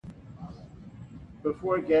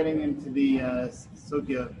Before getting into the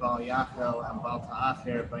sugya of Bal Yachel and Bal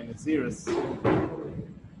Ta'acher by Naziris,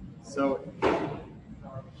 so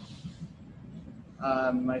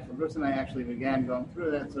my Fabrus and I actually began going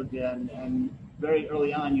through that sugya, and very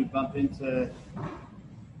early on you bump into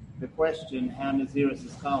the question how Naziris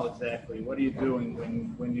is called exactly. What are you doing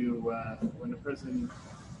when a person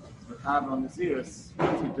is Makabel on Naziris?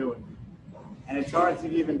 What's he doing? And it's hard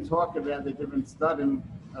to even talk about the different studim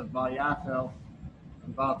of Bal Yachel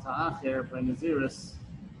and Bal Ta'acher by Naziris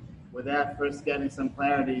without first getting some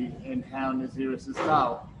clarity in how Naziris is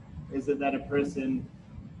called. Is it that a person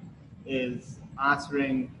is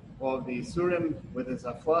answering all of the Isurim with his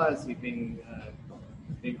afla? Is he being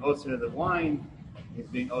osir the wine? Is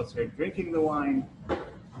being osir drinking the wine?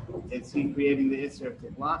 Is he creating the isser of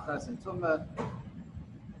tiblachas and tumah?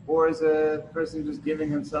 Or is a person just giving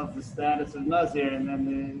himself the status of Nazir, and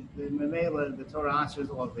then the Memela, the Torah answers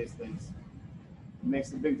all of these things? It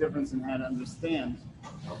makes a big difference in how to understand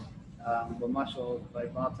the mashal by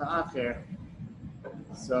Bal Ta'acher.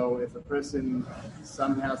 So if a person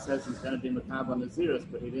somehow says he's going to be Makabel Naziris,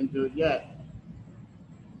 but he didn't do it yet,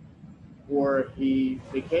 or he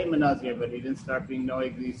became a Nazir, but he didn't start being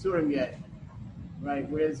Noeg the Yisurim yet, right?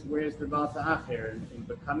 Where's the Bal Ta'acher in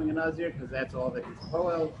becoming a Nazir? Because that's all that he's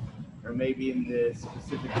poel, or maybe in the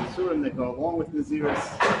specific Yisurim that go along with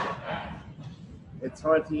Naziris. It's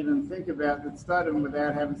hard to even think about the studim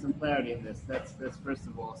without having some clarity in this. That's first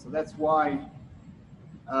of all. So that's why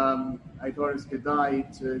I thought it was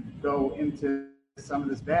kedai to go into some of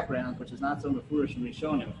this background, which is not so mefurish in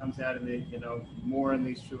Rishonim. It comes out in the more in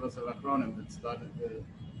these shuvos of Achronim that started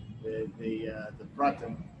the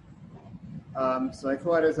pratim. So I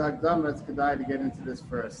thought as Agdama it's kedai to get into this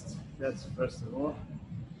first. That's first of all.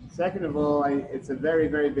 Second of all, it's a very,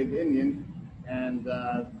 very big inyan, and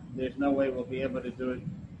there's no way we'll be able to do it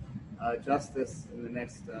justice in the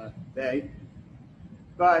next day.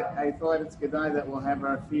 But I thought it's kedai that we'll have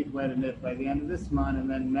our feet wet in it by the end of this month, and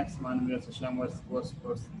then next month, Mitzvah Hashem, we'll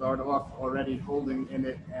start off already holding in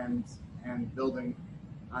it and building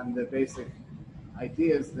on the basic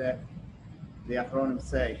ideas that the Achronim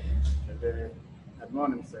say, the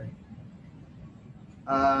Admonim say.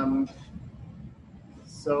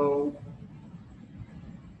 So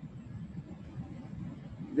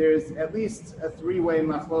there's at least a three-way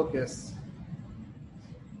machlokas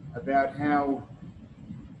about how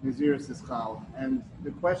Naziris is chal. And the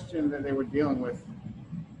question that they were dealing with,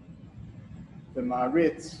 the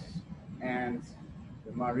Marit and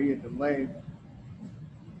the Maria Delay,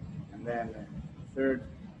 and then the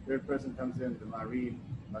third person comes in, the Marie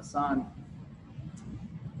Masan.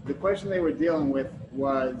 The question they were dealing with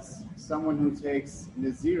was someone who takes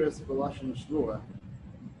Naziris b'lashon shvua.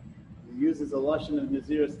 He uses a lashon of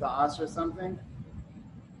Naziris to asr something,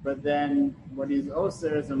 but then what he's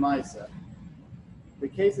oser is a maisa. The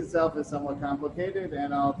case itself is somewhat complicated,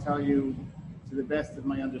 and I'll tell you, to the best of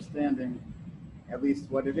my understanding, at least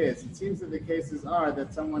what it is. It seems that the cases are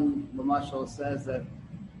that someone, Lamashal, says that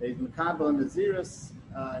they've Makabel and Naziris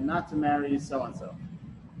not to marry so-and-so.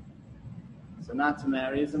 So not to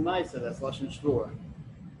marry is a Maisa, that's Lashon Shvur.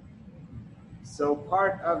 So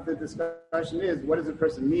part of the discussion is, what does a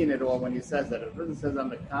person mean at all when he says that? If a person says, I'm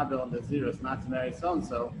Makabel and Naziris not to marry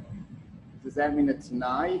so-and-so, does that mean a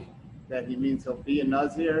Tanai? That he means he'll be a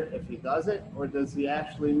Nazir if he does it, or does he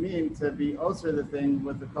actually mean to be osir the thing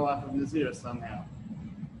with the koach of Nazir somehow?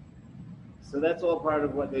 So that's all part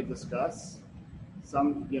of what they discuss.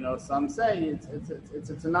 Some say it's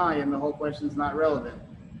a Tanai, and the whole question is not relevant.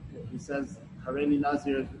 He says Hareini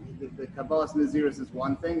Nazir, the Kabbalah's Naziris is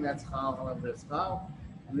one thing, that's chal, however it's chal,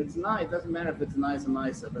 and the Tanai, it doesn't matter if the Tanai is a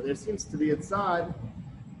Maisa, but there seems to be a tzad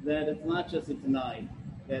that it's not just a Tanai.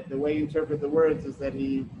 That the way you interpret the words is that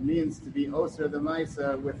he means to be Osir the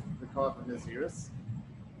Maisa with the Koach of Naziris.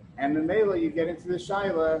 And the Mela, you get into the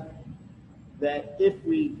Shaila that if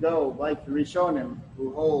we go like the Rishonim,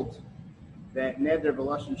 who hold that Neder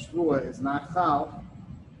B'Lashon Shvua is not Chal,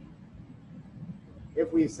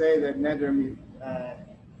 if we say that Neder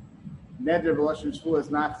B'Lashon Shvua is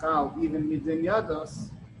not Chal, even Midin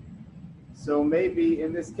Yados, so maybe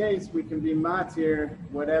in this case we can be Matir,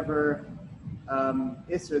 whatever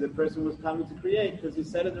Isser the person was coming to create, because he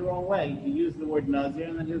said it the wrong way. He used the word Nazir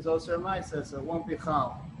and then he was also a Maisa, so it won't be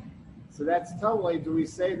Chal. So that's Tawai. Do we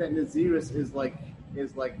say that Naziris is like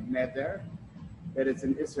Neder, that it's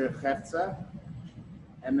an Isser Chetza,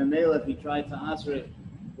 and the male, if he tried to answer it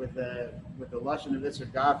with the Lashon of Isser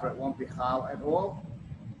Gavra, it won't be Chal at all?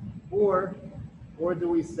 Or do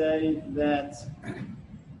we say that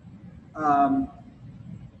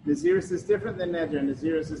Naziris is different than Neder?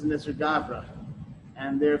 Naziris is an Isser Gavra,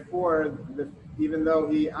 and therefore even though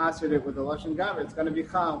he answered it with the Lashon Gavra, it's going to be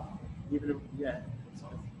Chal. Even if, yeah.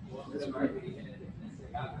 That's right.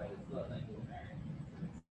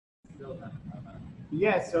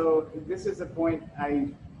 Yeah, so this is a point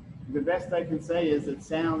the best I can say is it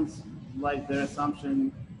sounds like their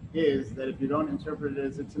assumption is that if you don't interpret it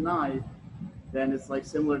as a Tanai, then it's like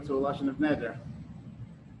similar to a Lashon of Neder.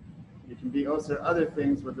 You can be also other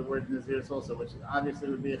things with the word Naziris also, which obviously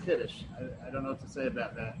would be a Chiddush. I don't know what to say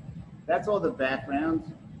about that. That's all the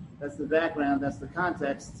background. That's the background, that's the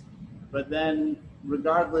context. But then,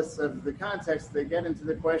 regardless of the context, they get into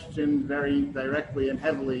the question very directly and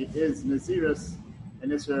heavily, is Naziris an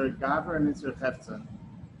Isser Gavra and Isser Chefza?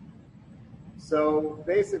 So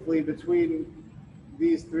basically, between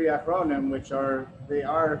these three Achronim, which they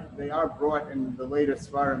are brought in the later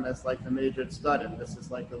Svarim as like the major Tzedadim. This is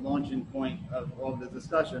like the launching point of all the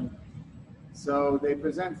discussion. So they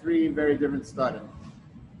present three very different Tzedadim.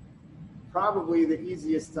 Probably the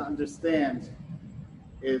easiest to understand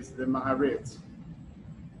is the Maharit.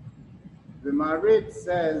 The Maharit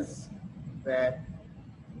says that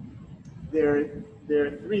there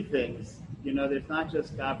are three things. You know, there's not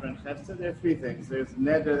just Gavra and Chefza, there are three things. There's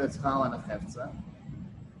Neder that's Chal and a Chefza.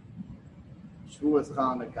 Shvu is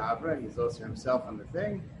Chal and a Gavra, he's also himself on the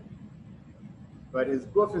thing. But his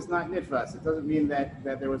guf is not nitfas. It doesn't mean that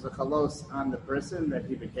there was a chalos on the person, that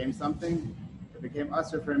he became something. It became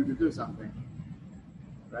usher for him to do something.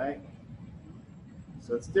 Right?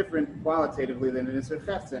 So it's different qualitatively than an Isser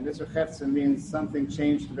Chefza. An Isser Chefza means something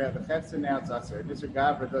changed about the Chefza, now it's Usher. An Isser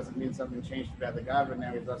Gavra doesn't mean something changed about the Gavra,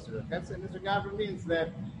 now he's Usher the Chefza. An Isser Gavra means that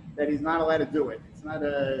he's not allowed to do it. It's not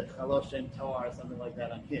a Chalosh Shem Toar or something like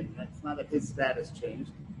that on him. It's not that his status changed.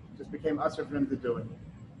 It just became Usher for him to do it.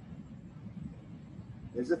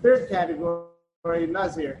 There's a third category,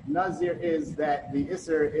 Nazir. Nazir is that the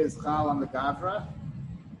Isser is Chal on the Gavra,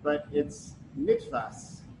 but it's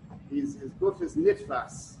Nitfas. His guf is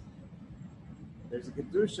nitfas. There's a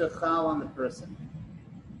kedusha chal on the person,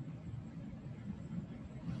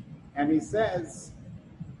 and he says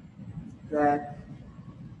that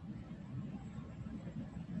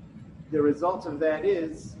the result of that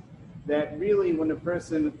is that really, when a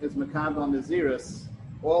person is makabel nazirus,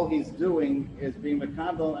 all he's doing is being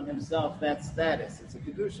makabel on himself that status. It's a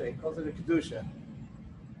kedusha. He calls it a kedusha.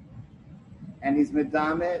 And he's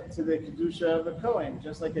medame to the kedusha of a kohen,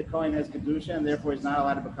 just like a kohen has kedusha, and therefore he's not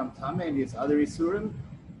allowed to become tameh, and he has other isurim.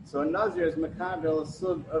 So a nazir is makabel a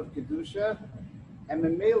sub of kedusha, and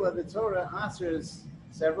memela the Torah answers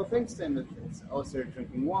several things to him. It's also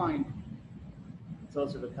drinking wine, it's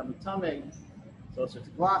also becoming tameh, it's also to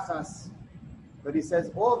glachas. But he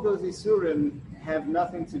says all of those isurim have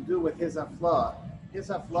nothing to do with his afla. His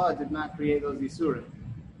afla did not create those isurim.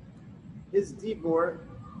 His dibur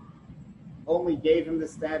only gave him the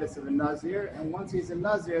status of a Nazir, and once he's a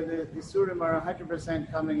Nazir, the Isurim are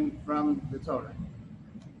 100% coming from the Torah.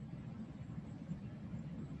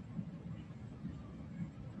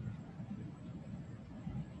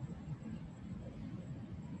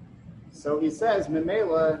 So he says,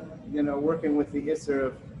 Memela, working with the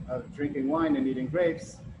Isser of drinking wine and eating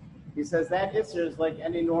grapes, he says that Isser is like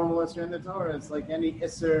any normal Isser in the Torah. It's like any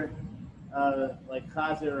Isser like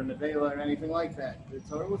Chazir or Nevela or anything like that. The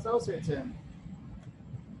Torah was also to him.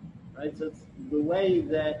 Right? So it's the way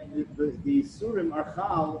that the Surim are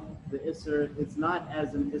Chal, the Isser, it's not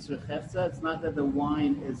as an Isser Chefza. It's not that the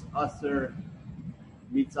wine is Usser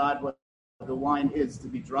Mitzad, what the wine is to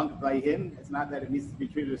be drunk by him. It's not that it needs to be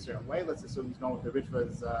treated a certain way. Let's assume he's going with the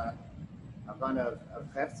Ritva's Havana of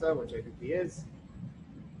Chefza, which I think he is.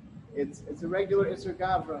 It's a regular Isser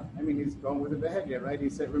Gavra. I mean, he's going with the behavior, right? He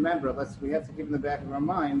said, remember, we have to keep in the back of our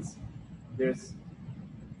minds, there's,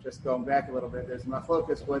 just going back a little bit, there's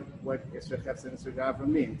machlokas what Isser Chefza and Isser Gavra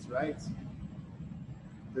means, right?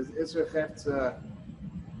 Does Isser Chefza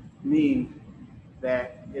mean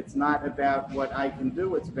that it's not about what I can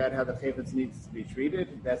do, it's about how the Chayvetz needs to be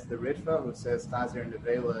treated? That's the Ritva, who says Chazir and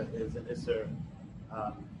Nevela is an Isser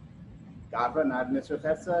Gavra, not an Isser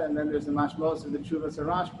Chefza, and then there's the Mashmos of the Chuvas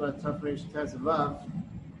Arashba, Tafresh Tezavav,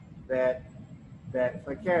 that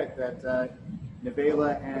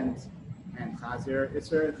Nevela and Chazir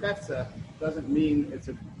Isser Chefza doesn't mean it's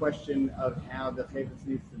a question of how the Chayvetz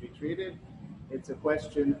needs to be treated. It's a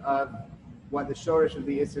question of what the shorish of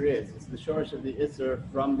the Isser is. It's the shorish of the Isser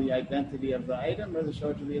from the identity of the item, or the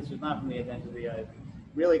shorish of the Isser is not from the identity of the item.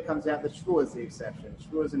 Really comes out that Shvu is the exception.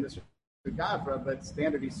 Shvu is an Isser Gavra, but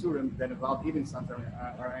standard Isurim that involve eating something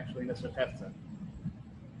are actually Isser Chefza.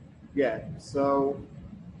 Yeah, so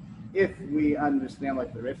if we understand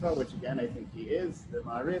like the Ritva, which again I think he is, the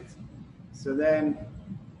Marit, so then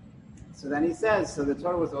So then he says, so the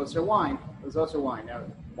Torah was osir wine. It was osir wine. Now,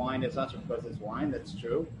 wine is osir because it's wine, that's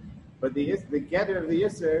true. But the getter of the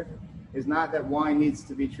Isser is not that wine needs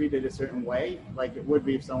to be treated a certain way, like it would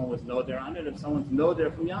be if someone was noder on it. If someone's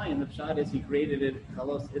noder from yayin, the pshat is he created it,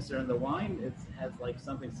 kalos Isser in the wine. It has like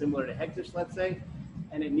something similar to hektish, let's say,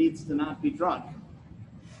 and it needs to not be drunk.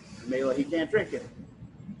 Mela, he can't drink it.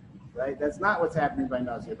 Right? That's not what's happening by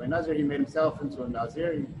Nazir. By Nazir, he made himself into a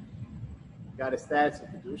Nazir. He got a status of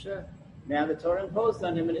Kedusha. Now the Torah imposed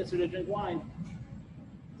on him an Isser to drink wine.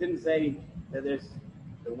 It didn't say that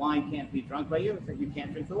the wine can't be drunk by you. It said you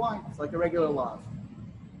can't drink the wine. It's like a regular law.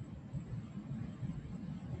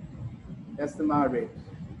 That's the Ma'arib.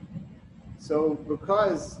 So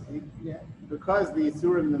because the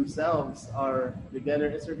Isurim themselves are the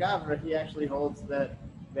Getter Isser Gavra, he actually holds that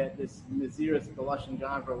this Naziris Galoshan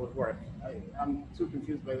Gavra would work. I'm too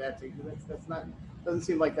confused by that too, because that's not, doesn't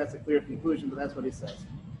seem like that's a clear conclusion, but that's what he says.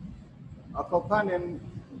 Al Kol Panim,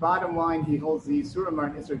 bottom line, he holds the Isurim are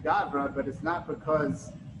an Isser Gavra, but it's not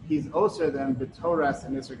because he's Osir them, the Torahs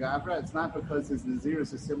and Isser Gavra. It's not because his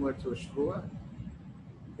Naziris is similar to a Shvua.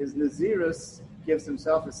 His Naziris gives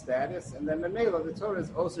himself a status, and then Memela, the Torah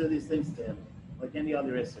is Osir these things to him, like any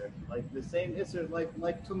other Isser. Like the same Isser,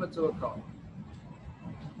 like Tumah to a Kohen.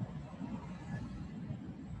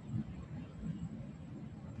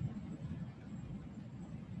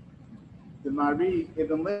 The Mari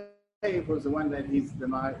Ibn Lev was the one that he's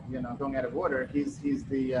going out of order. He's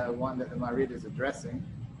the one that the Marid is addressing.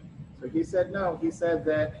 So he said no. He said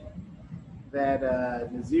that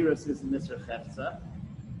Nazirus is an Isser Chefza.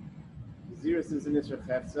 Nazirus is an Isser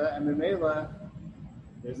Chefza, and Memela,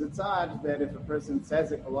 there's a tzad that if a person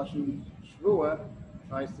says it Lashon Shvua,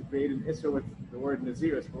 tries to create an Isser with the word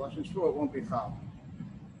Nazirus, Lashon Shvua, it won't be chal.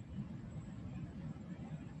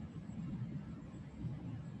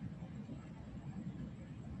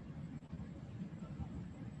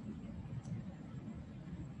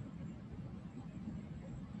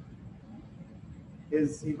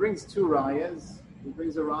 He brings two rayas. He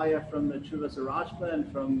brings a raya from the Chuvas Arashba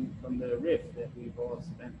and from the Rif that we've all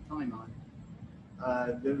spent time on.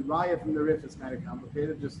 The raya from the Rif is kind of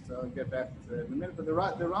complicated. Just I'll get back to it in a minute. But the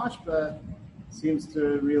Rashba seems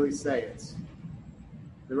to really say it.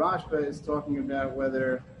 The Rashba is talking about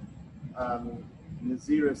whether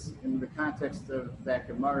Nazirus, in the context of that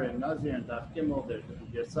Gemara and Nazir and Daf Gimel, there's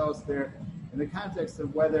yourselves there, in the context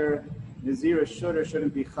of whether Nazirus should or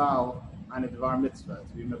shouldn't be chal on a Dvar mitzvah,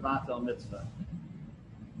 to be mevatel mitzvah.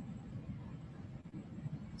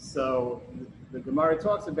 So the Gemara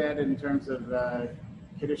talks about it in terms of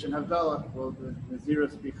Kiddush and Havdalah. Well, the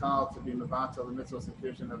Nazirus be chal to be mevatel the mitzvahs of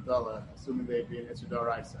Kiddush and Havdalah, assuming they'd be an Isser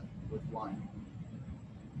D'Oraisa with wine.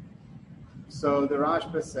 So the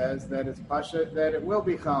Rashba says that it's pasha that it will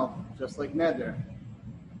be chal, just like neder.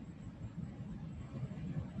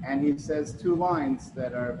 And he says two lines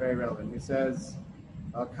that are very relevant. He says,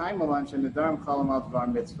 Kaimalanch and Nedarim Chalam al Dvar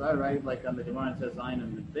Mitzvah, right? Like on the Gemara it says Zayin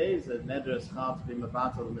and Beis, that Neder is Chal to be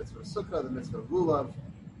Mevatel, the Mitzvah Sukkah, the Mitzvah Lulav,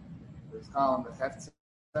 there's Chalam the Heftzah,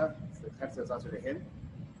 the Heftzah is also to him.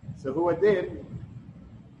 So who did,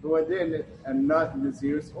 and not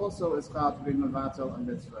Nazirus, also is Chal to be Mevatel, a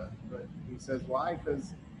Mitzvah. But he says why?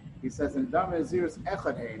 Because he says in Dam Nazirus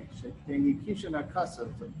Echad Hein, Shekin Yikishan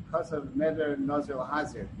HaKasav, Kasav Neder Nazir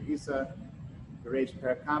Lahazir, Isa, the Reish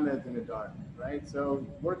Perakamed and Adar, right? So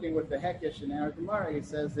working with the Hekesh in our Gemara, he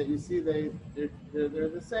says that you see they're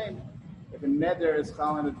the same. If a neder is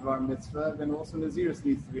chal on a dvar mitzvah, then also Nazirus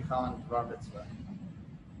needs to be chal on a dvar mitzvah.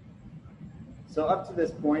 So up to this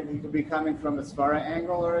point, he could be coming from a svara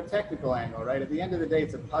angle or a technical angle, right? At the end of the day,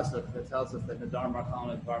 it's a pasuk that tells us that Nadar are chal on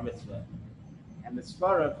a dvar mitzvah. And the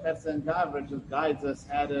svara, Chetza and Gavra, just guides us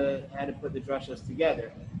how to put the drashas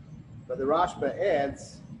together. But the Rashba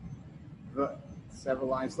adds, several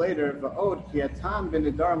lines later, it's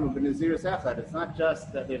not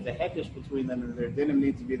just that there's a hekesh between them and their dinim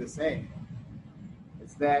need to be the same.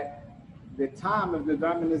 It's that the tam of the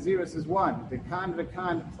Dharma Nazirus is one. The kan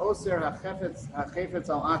v'kan oser hachefetz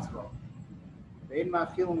al atmo. Ve'in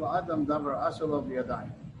ma'achilum la'adam davar asher lo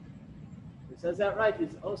b'yadayim. He says that right,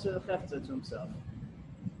 he's oser the chefetz to himself.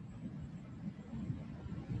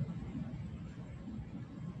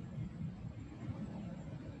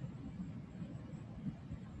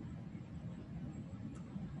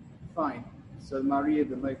 Fine. So Maria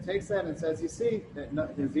the Lake takes that and says, you see, that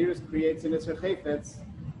Nazirus creates an Isser Chayfetz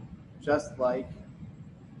just like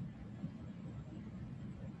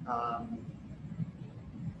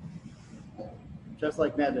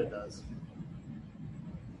Neder does.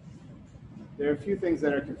 There are a few things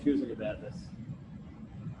that are confusing about this.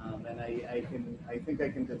 And I think I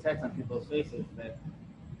can detect on people's faces that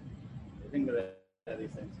think about these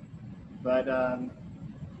things. But I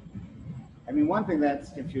mean, one thing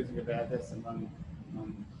that's confusing about this among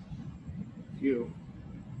few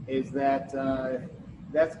is that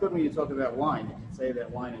that's good when you talk about wine. You can say that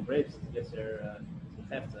wine and grapes is just their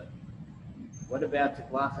hefta. What about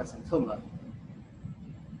tiklachas and tumah?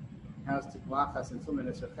 How's tiklachas and tumah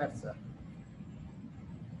is hefta?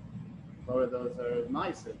 Both of those are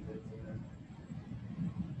nice.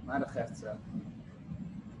 Not a hefta.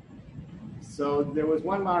 So there was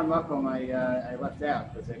one Mar Makom I left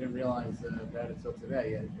out because I didn't realize about it till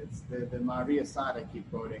today. It's the Mariya Sad I keep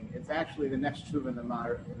quoting. It's actually the next tshuva in the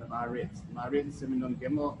Marit. Marit Simonun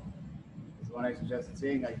Gimel is the one I suggested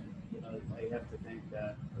seeing. I have to thank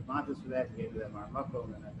Advantis for that. He gave me that Mar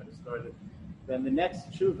Makom, and I could have started. Then the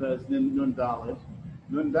next tshuva is Nun Daled.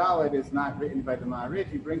 Nun Daled is not written by the Marit.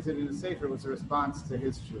 He brings it in the Sefer. It was a response to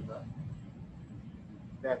his tshuva.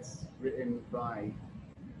 That's written by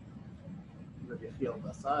Yechiel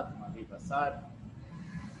Basad, Mavi Basad,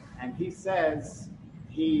 and he says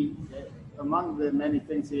among the many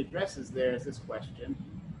things he addresses there is this question.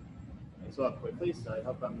 I saw it quickly, so I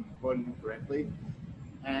hope I'm quoting him correctly.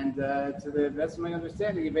 And to the best of my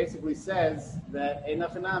understanding, he basically says that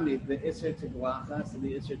Einachanami, the Isser Tiglachas and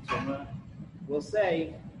the Isser Tumah, will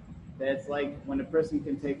say that it's like when a person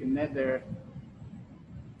can take a neder.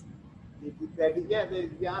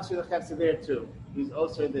 The Asher Lechefza there too. He's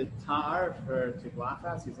also the tar for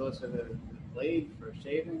tiglachas. He's also the blade for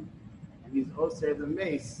shaving, and he's also the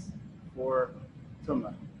mace for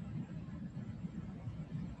tumah.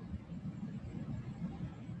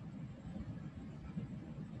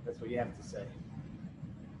 That's what you have to say.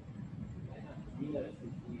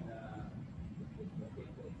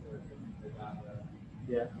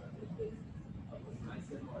 Yeah.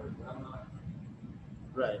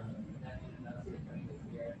 Right.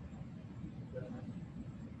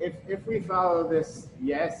 If we follow this,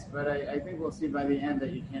 yes, but I think we'll see by the end that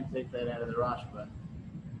you can't take that out of the Rashba.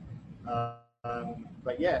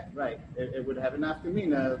 But yeah, right. It would have an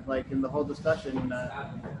nafkamina, like in the whole discussion,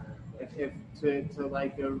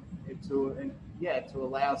 to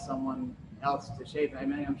allow someone else to shave. I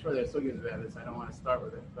mean, I'm sure there's sugyas about this. I don't want to start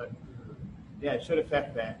with it, but yeah, it should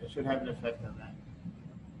affect that. It should have an effect on that.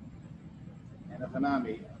 And a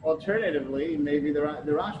Hanami. Alternatively, maybe the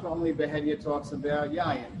Rashba only Behedya talks about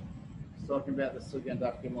Yayin. He's talking about the Sugyan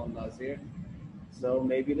Daf Gimel Nazir. So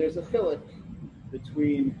maybe there's a chiluk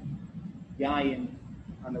between Yayin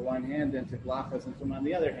on the one hand and Tiglachas and Tum on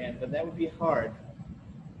the other hand, but that would be hard.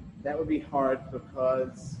 That would be hard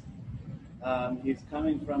because he's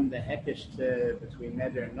coming from the Hekesh between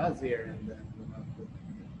Neder and Nazir, and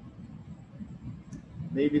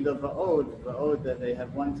maybe the Va'od that they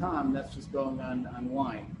have one time, that's just going on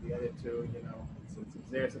wine. The other two,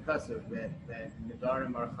 it's a Kasav that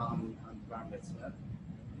Nidarim are Cham on Bar Mitzvah.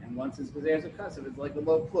 And once it's Gzeres a Kasav, it's like a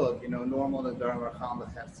low plug, normal Nidarim are Cham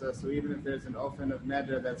L'Chefza. So even if there's an ofen of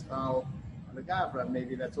Neder that's Chal on the Gavra,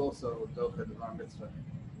 maybe that's also Docha the Bar Mitzvah.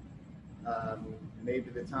 Maybe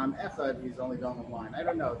the Tam Echad, he's only going on wine. I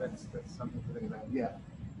don't know. That's something to think about. Yeah.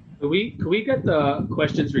 Could we get the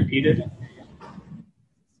questions repeated?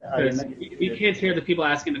 Because we can't hear the people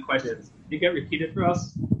asking the questions. Can you get repeated for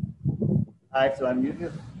us? I have to unmute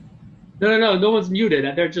you? No one's muted.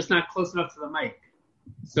 They're just not close enough to the mic.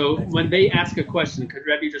 So when they ask a question, could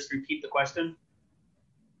Rebbe just repeat the question?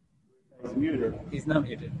 He's muted. He's not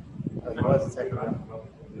muted. Oh, he was a second round.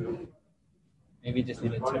 Maybe just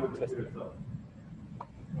need to twist it.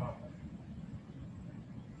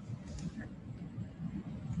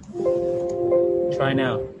 Try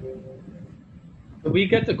now. Could we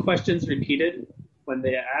get the questions repeated when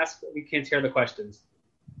they ask? We can't hear the questions.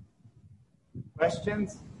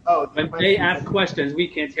 Questions? Oh, when they ask questions, we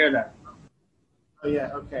can't hear them. Oh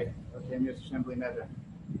yeah, okay, Mr. Shembly Neder.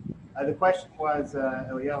 The question was,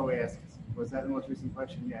 Eliyahu asked, was that the most recent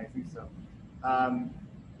question? Yeah, I think so.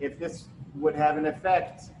 If this would have an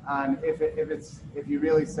effect on if you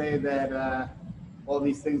really say that all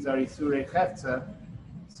these things are Isurei Chefza,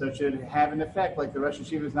 so it should have an effect like the Rosh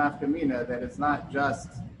Hashiva's Nafkamina, that it's not just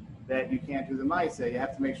that you can't do the Maisa, you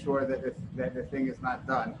have to make sure that the thing is not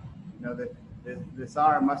done. That the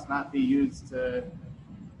Sar must not be used to,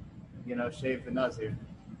 shave the Nazir,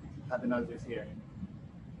 cut the Nazir's hair.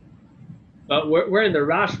 But we're in the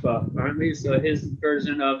Rashba, aren't we? So his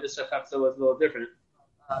version of Isra Chefza was a little different.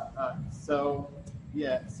 So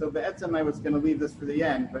Be'etzem, I was going to leave this for the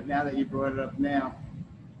end, but now that you brought it up now,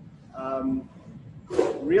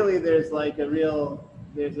 really there's a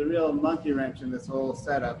real monkey wrench in this whole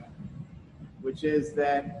setup, which is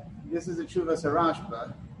that this is a Chuvas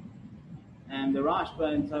HaRashba, and the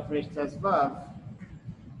Rashba in Tafresh Tezvav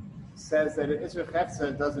says that Isser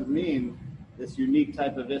Chetza doesn't mean this unique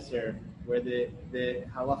type of Isser where the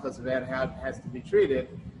halachas of that has to be treated.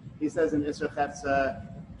 He says an Isser Chetza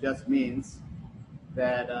just means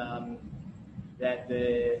that that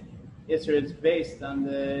the Isser is based on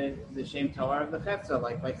the Shem Toar of the Chetza,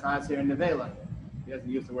 like by Chazir and Nevela. He doesn't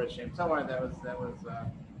use the word Shem Toar. That was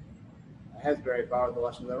Hesbury borrowed the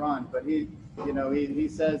lashon of the Ran, but he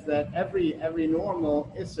says that every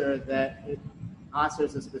normal Isser that it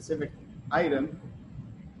asers a specific item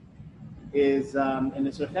is an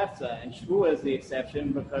Isser Chetza, and Shvua is the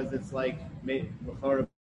exception because it's like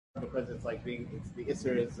because it's like the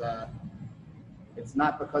Isser is it's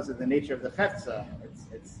not because of the nature of the Chetza.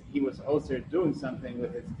 It's he was also doing something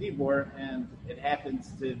with his Dibor, and it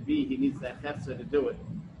happens to be he needs that Chetza to do it.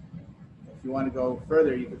 If you want to go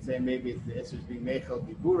further, you could say maybe it's the Isser's being Mechel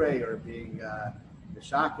Dibure or being the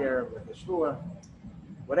Shaker with the Shvua.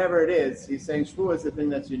 Whatever it is, he's saying Shvua is the thing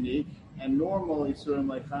that's unique, and normal Isurim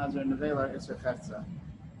like Chazar and Nevela are Isser Chetza.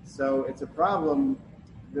 So it's a problem.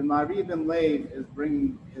 The Mari ben Lev is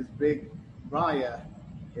bringing his big raya,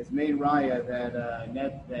 his main raya that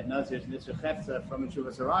Nazir is Isser Chetza from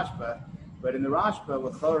Shuvas Rashba, but in the Rashba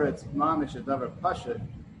with Chora it's Mamish a Davar Pasha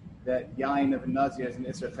that Yain of a Nazir is an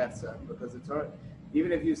Isser Chetza, because the Torah,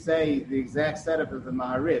 even if you say the exact setup of the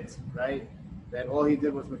Maharit, right, that all he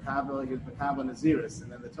did was Makabel, he was Makabel Naziris,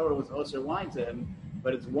 and then the Torah was Osir wine to him,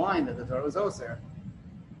 but it's wine that the Torah was Osir,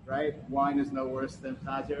 right? Wine is no worse than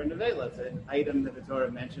Chazir or Nevela. It's an item that the Torah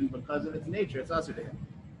mentioned because of its nature, it's Osir to him,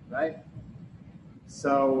 right?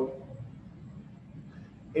 So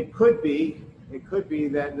it could be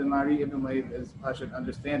that the Mari ibn Lev is Pashat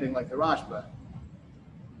understanding like the Rashba.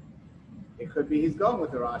 It could be he's going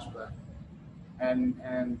with the Rashba, and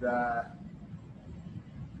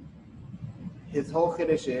his whole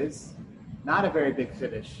chiddush is not a very big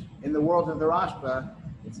chiddush. In the world of the Rashba,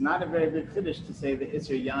 it's not a very big chiddush to say the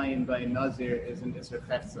Isser Yayin by Nazir is an Isser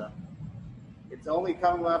Chetza. It's only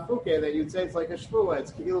coming Lafuke that you'd say it's like a shvua.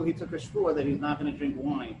 It's Ki'ilu he took a shvua that he's not going to drink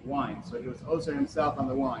wine. So he was Oser himself on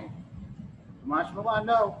the wine. Mashmalan,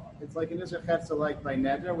 no. It's like an Isser Chetza like by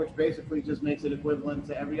Neder, which basically just makes it equivalent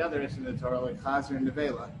to every other Isser in the Torah, like Chazir and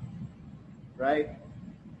Nevela. Right?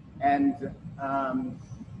 And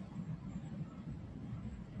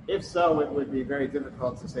if so, it would be very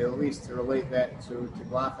difficult, to say the least, to relate that to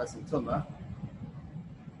Glachas and Tumah.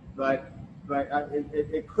 But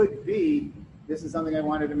it could be, this is something I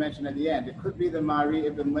wanted to mention at the end, it could be the Mari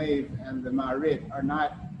ibn Lev and the Marit are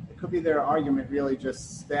not, it could be their argument really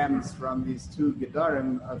just stems from these two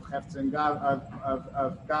Gedarim of Chetza and Gav,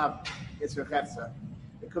 of Gav, Isser Chetza.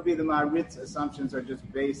 It could be the Marit's assumptions are just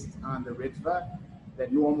based on the Ritva,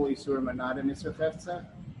 that normal Isurim are not in Isser Chetza.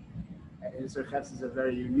 Isser Chetza is a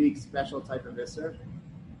very unique, special type of Isser.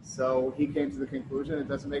 So he came to the conclusion it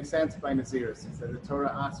doesn't make sense by Naziris. He said the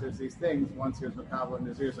Torah answers these things once he was Makabel and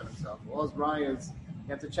Naziris on himself. All his rayas, you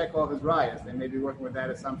have to check all his rayas. They may be working with that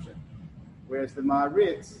assumption. Whereas the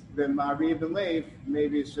Ma'arit, the Ma'ari ibn Lev,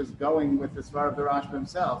 maybe it's just going with the Svar of the Rashba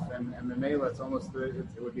himself. And the Mela, it's almost, it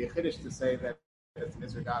would be a chiddush to say that it's an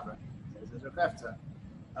Isser Gabra. It's Isser Chetza.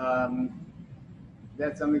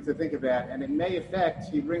 That's something to think about, and it may affect.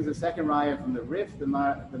 He brings a second raya from the Rif. The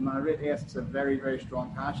Marit asks a very, very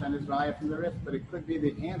strong kasha on his raya from the Rif, but it could be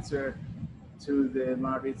the answer to the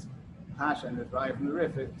Marit's kasha and his raya from the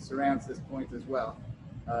Rif. It surrounds this point as well.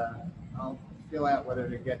 I'll feel out whether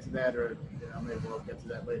to get to that, or maybe we'll get to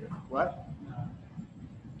that later. What?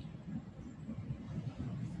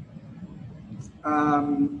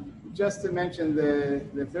 Just to mention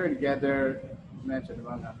the third gather mentioned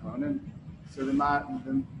among Achronim. So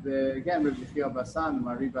again, Rabbi Yechiel Basan, the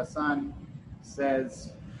Mari Basan,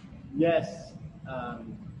 says, yes,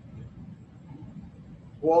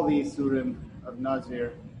 all the Isurim of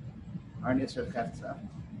Nazir are an Isser Chetza.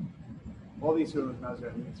 All the Isurim of Nazir are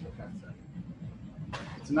an Isser Chetza.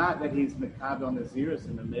 It's not that he's Mekabel Naziris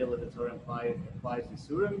in the Mela the Torah applies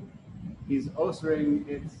Isurim. He's osering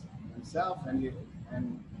it himself, and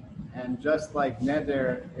just like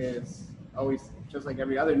Neder is always, just like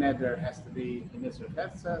every other neder has to be in Isser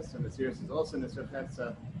Chetza, so Naziris is also in Isser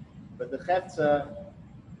Chetza, but the Chetza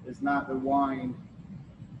is not the wine,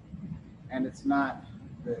 and it's not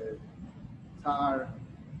the tar,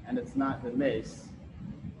 and it's not the mace.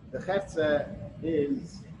 The Chetza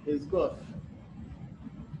is his guf.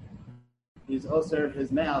 He's also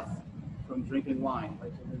his mouth from drinking wine,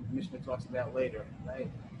 like the Mishnah talks about later, right?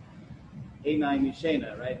 Einai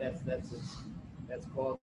Mishena, right? That's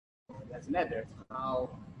called. That's neder. It's how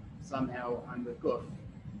somehow on the guf,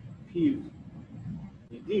 piv,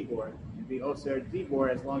 the dibor, the oser dibor,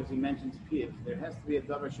 as long as he mentions piv. There has to be a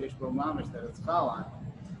davar sheish bo mamish that it's chal on.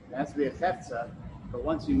 It has to be a chefza, but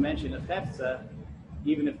once you mention a chefza,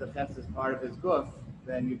 even if the chefza is part of his guf,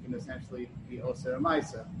 then you can essentially be oser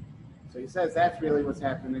maisa. So he says that's really what's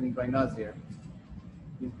happening by Nazir.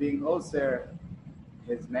 He's being oser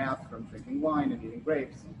his mouth from drinking wine and eating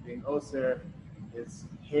grapes. He's being oser his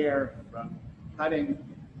hair from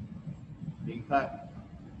being cut,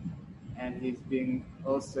 and he's being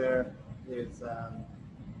oser his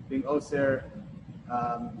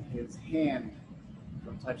his hand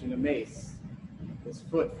from touching a mace, his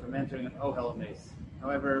foot from entering an ohel mace.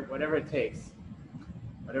 However, whatever it takes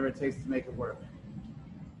to make it work.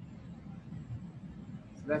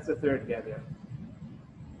 So that's the third gather.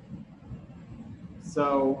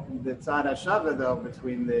 So the tzad hashava though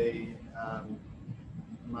between the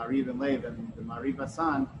Mariv and Lev and the Mariv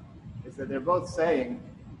Basan is that they're both saying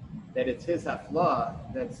that it's his hafla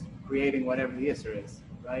that's creating whatever the Isser is,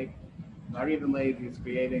 right? Mariv and Lev is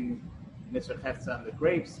creating Nisr Hefza on the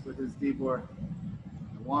grapes with his dibor,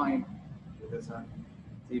 the wine with his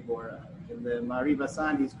dibor. In the Mariv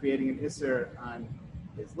Basan, he's creating an Isser on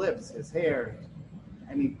his lips, his hair,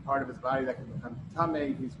 any part of his body that can become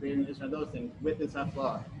tameh. He's creating an Isser on those things with his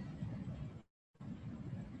hafla.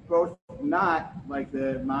 Both not like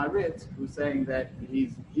the Ma'arit, who's saying that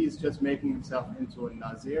he's just making himself into a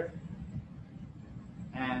Nazir,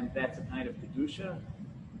 and that's a kind of kedusha,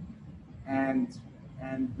 and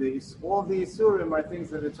all these Isurim are things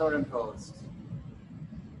that the Torah imposed.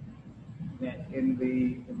 In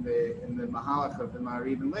the Mahalach of the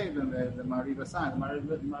Mariv and Lev and the Mariv Basan,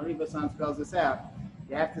 the Mariv Basan spells this out.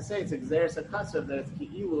 You have to say it's Exeris HaKasav, that it's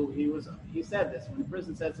Ki'ilu. He said this. When the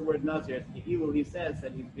person says the word Nazir, it's Ki'ilu, he says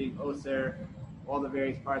that he's being Oser all the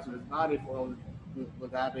various parts of his body for all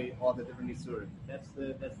the different Isurim. That's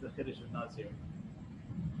the Chiddush of Nazir.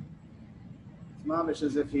 It's mamish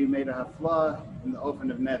as if he made a hafla in the ofen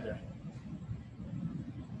of neder.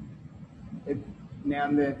 Now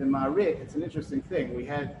in the Ma'arit, it's an interesting thing. We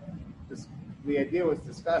had the idea was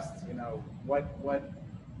discussed. What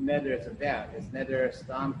neder is about. Is neder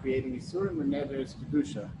stam creating isurim, or neder is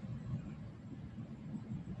kedusha?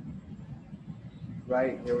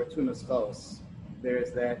 Right? There were two nuschos. There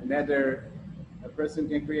is that neder, a person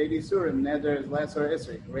can create isurim. Neder is lesser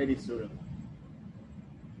isri, create isurim.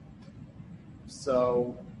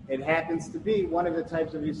 So it happens to be one of the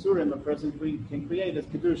types of isurim a person can create is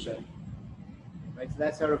kedusha. Right? So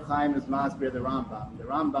that's how Reb Chaim is masbir the Rambam. The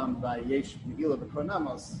Rambam by Yesh Megillah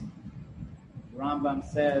B'Kornamos. The Rambam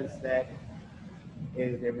says that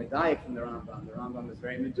they're medayik from the Rambam. The Rambam is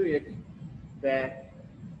very meduyik that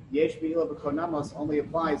Yesh Megillah B'Kornamos only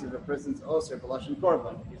applies if a person's oser b'lashon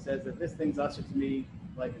korban. He says that this thing's usher to me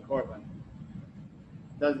like a korban.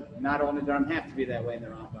 Not all nedarim have to be that way in the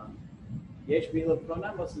Rambam. Yesh Megillah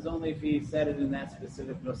B'Kornamos is only if he said it in that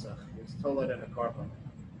specific nusach. It's told it in a korban.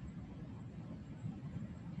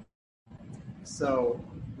 So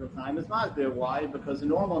Reb Chaim is masbir. Why? Because the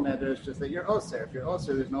normal neder is just that you're oser. If you're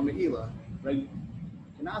oser, there's no me'ilah. Right? You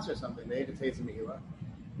can answer something. They have to taste of me'ilah.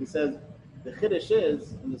 He says the chiddush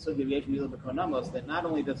is in the sugi of Yesh Megillah B'Kornamos that not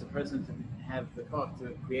only does a person have the koch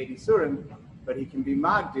to create isurim, but he can be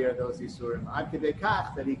magdir those isurim ad kedei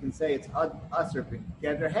kach that he can say it's aser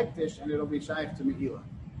b'geder hektish and it'll be shaykh to me'ilah.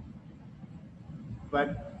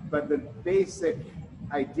 But the basic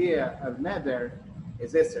idea of neder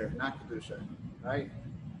is Isser, not Kedusha, right?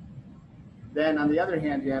 Then on the other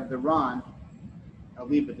hand, you have the Ran,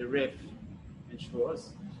 Aliba, the Rif, and Shavuos,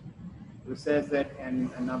 who says that, and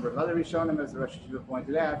a number of other Rishonim, as the Rosh Hashiva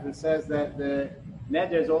pointed out, who says that the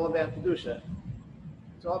Neder is all about Kedusha.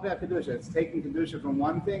 It's all about Kedusha. It's taking Kedusha from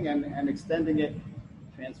one thing and extending it,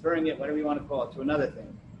 transferring it, whatever you want to call it, to another thing.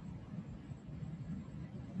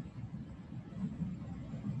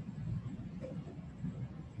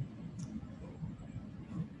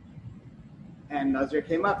 And Nazir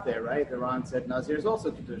came up there, right? The Ran said Nazir is also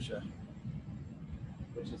Kedusha,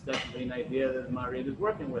 which is definitely an idea that the Marid is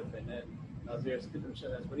working with. And Nazir is Kedusha,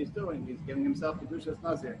 that's what he's doing. He's giving himself Kedusha as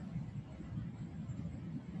Nazir.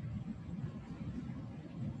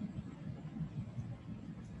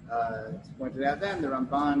 It's pointed out then, the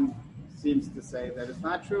Ramban seems to say that it's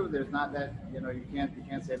not true. There's not that, you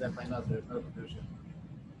can't say that by Nazir, there's no Kedusha.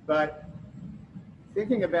 But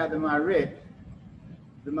thinking about the Marid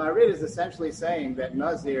is essentially saying that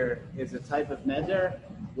Nazir is a type of neder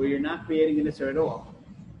where you're not creating an Isser at all.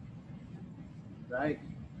 Right?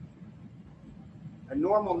 A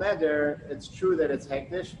normal neder, it's true that it's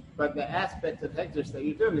hektish, but the aspect of hektish that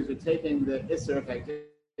you're doing is you're taking the Isser of hektish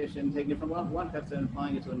and taking it from one chefza and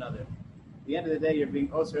applying it to another. At the end of the day, you're being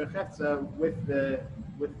Osir chefza with the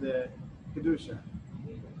Kedusha.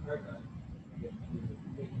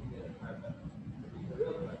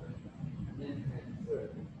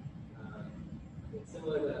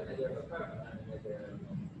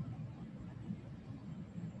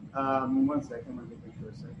 One second, let me think for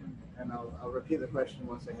a second, and I'll repeat the question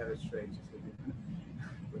once I have it straight. Just to be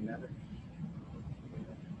with never.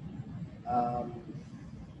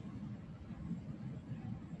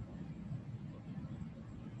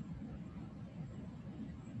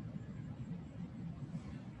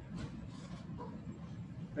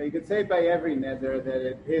 You could say by every nether that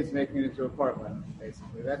it is making it into a korban,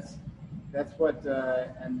 basically. That's what,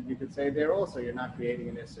 and you could say there also you're not creating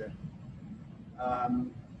an isser.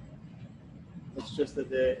 It's just that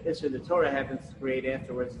the isser the Torah happens to create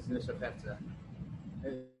afterwards is an isser hefza.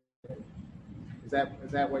 Is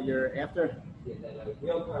that what you're after? Yeah, that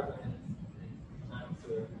real korban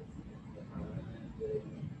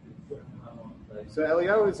is So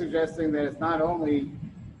Eliyahu is suggesting that it's not only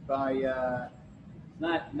by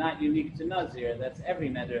not unique to Nazir. That's every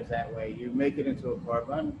nether is that way. You make it into a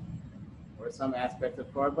korban or some aspect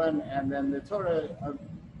of korban, and then the Torah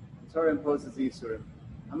imposes the Yisurim.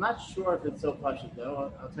 I'm not sure if it's so pashut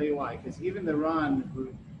though. I'll tell you why. Because even the Ran,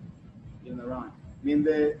 the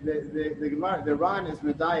Gemara, the Ran is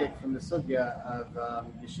medayik from the sugya of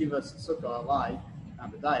Yeshiva Sukkah Alai.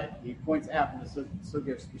 Not medayik. He points out from the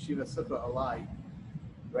sugya of Yeshiva Sukkah Alai.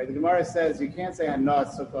 Right, the Gemara says you can't say Hanah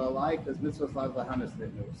Sukkah Alai because mitzvahs lav lahanas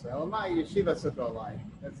litnu. So Elamai Yeshiva Sukkah Alai.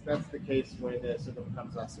 That's the case where the sukkah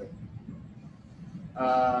becomes asur.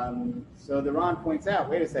 So the Ran points out,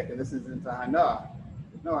 wait a second, this isn't a Hanah.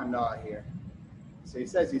 There's no Hanah here. So he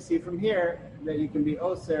says, you see from here that you can be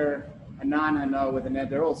oser a non-Hanah with a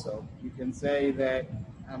neder also. You can say that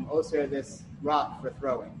I'm oser this rock for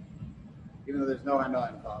throwing, even though there's no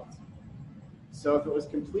Hanah involved. So if it was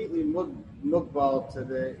completely mugbal to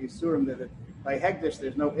the Isurim, that by Hegdish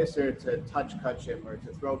there's no Isser to touch Kachim or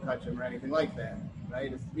to throw Kachim or anything like that,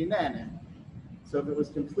 right? It's Binana. So if it was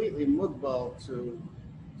completely mugbal to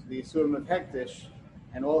the Isurim of Hegdish,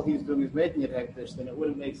 and all he's doing is making it Hegdish, then it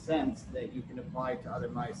wouldn't make sense that you can apply it to other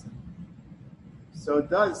Meisim. So it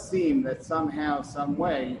does seem that somehow, some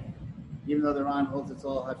way, even though the Ran holds it's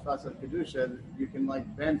all Hatfas of Kedusha, you can like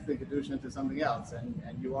bend the Kedusha into something else, and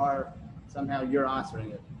you are somehow you're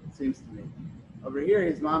answering it seems to me. Over here,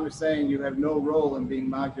 his mom is saying you have no role in being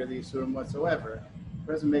Magdir the Yisurim whatsoever. The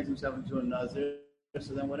person makes himself into a Nazir,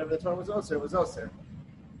 so then whatever the Torah was Oser, it was Oser.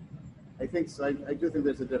 I think so. I do think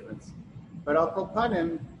there's a difference. But Al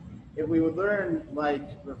Kolpanim, if we would learn, like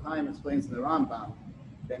Rav Chaim explains in the Rambam,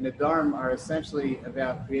 that Nadarim are essentially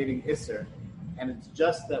about creating Isser, and it's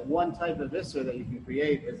just that one type of Isser that you can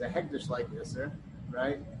create is a Hegdish-like Isser,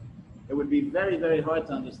 right? It would be very, very hard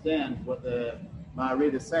to understand what the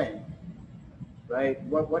Ma'arid is saying, right?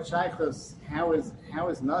 What shaykhus? How is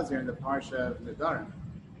Nazir in the parsha of Nadarim?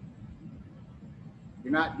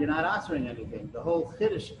 You're not answering anything. The whole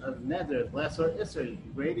chiddush of Neder is less or Isser. You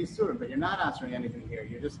can create Isurim, but you're not answering anything here.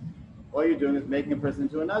 All you're doing is making a person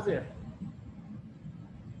into a Nazir.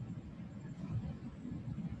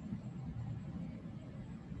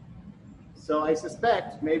 So I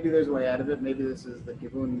suspect maybe there's a way out of it. Maybe this is the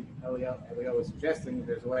kivun Eliyahu was suggesting.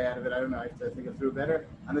 There's a way out of it. I don't know. I have to think it through better.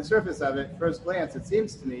 On the surface of it, first glance, it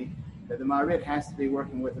seems to me that the Ma'arid has to be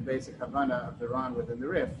working with the basic Havana of the Ran within the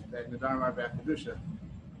Rif, that Nadarim are Kedusha.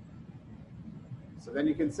 So then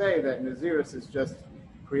you can say that Naziris is just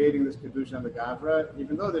creating this Kedusha on the Gavra,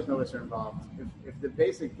 even though there's no Isser involved. If the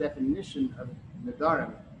basic definition of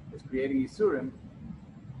Nadarim is creating Yisurim,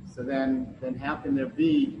 so then how can there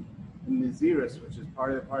be Naziris, which is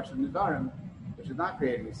part of the Parsha of Nadarim, which is not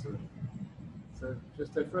creating Yisurim? So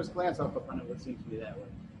just at first glance, I'll put on it would seem to be that way.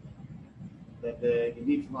 That you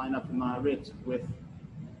need to line up the Ma'arit with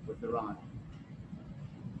the Ran.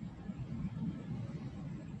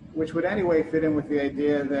 Which would anyway fit in with the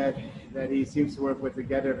idea that he seems to work with the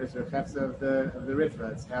Geder of his Rechefza of the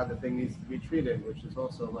Rifra. It's how the thing needs to be treated, which is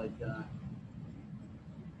also like,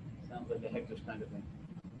 sounds like a hektish kind of thing.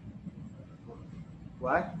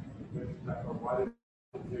 What? Why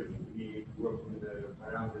did he work with the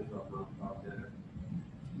parameters of Geder?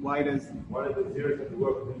 Why does the zeros have to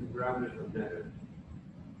work within the parameters of Geder?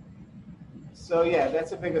 So yeah,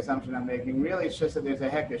 that's a big assumption I'm making. Really, it's just that there's a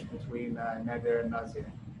hekish between Neder and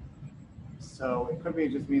Nazir. So it could be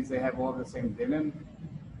it just means they have all the same dinim.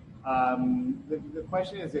 The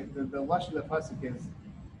question is, the lush of the pasuk is,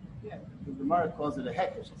 yeah, the Gemara calls it a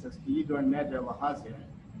hekish. It says ki yidor Neder lahazir.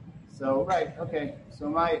 So right, okay. So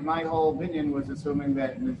my whole opinion was assuming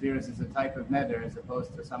that Naziris is a type of Neder as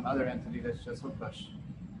opposed to some other entity that's just hukush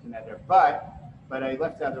to Neder. But I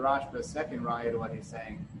left out the Rashba's second raya to what he's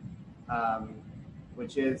saying,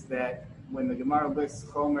 which is that when the Gemara lists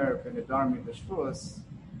Chomer v'Nedarim v'Shvuos,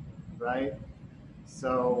 right?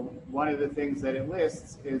 So one of the things that it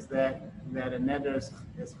lists is that a neder is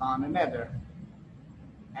chan a neder.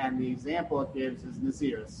 And the example it gives is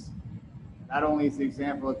Naziris. Not only is the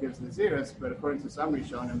example it gives Naziris, but according to some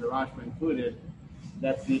Rishonim, the Rashba included,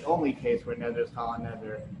 that's the only case where neder is chan a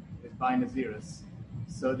neder is by Naziris.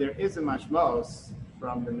 So there is a mashmos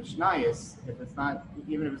from the Mishnayos,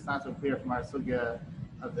 even if it's not so clear from our sugya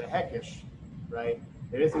of the Hekesh, right?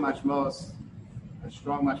 There is a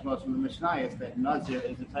strong mashmos from the Mishnayos that Nazir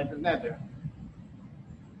is a type of neder.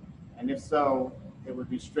 And if so, it would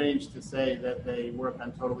be strange to say that they work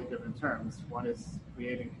on totally different terms. One is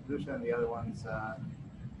creating kedusha, and the other one's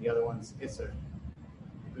iser.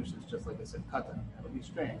 Kedusha is just like a katan. That would be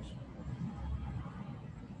strange.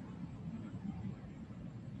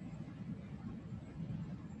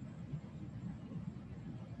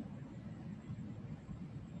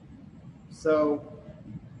 So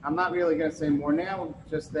I'm not really going to say more now,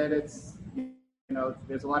 just that it's,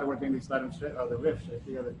 there's a lot of work in the Sladim Shrit, or the Riff,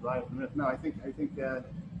 the drive from Riff. No, I think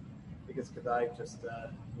it's Kedai, just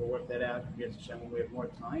we'll work that out against Hashem when we have more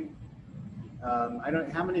time.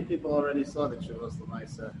 How many people already saw the Chuvos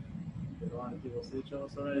L'maisa? Did a lot of people see the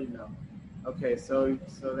Chuvos already? No. Okay, so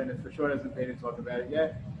then it for sure doesn't pay to talk about it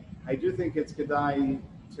yet. I do think it's Kedai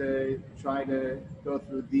to try to go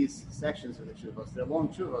through these sections of the Chuvos. They're long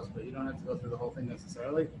Chuvos, but you don't have to go through the whole thing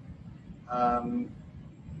necessarily.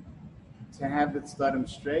 To have it start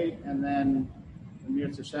straight, and then Amir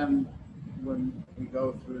Hashem, when we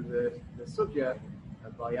go through the sugya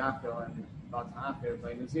of Bayako and Batahafir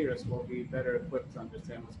by Naziris, we'll be better equipped to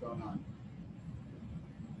understand what's going on.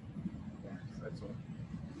 Yeah, so that's all.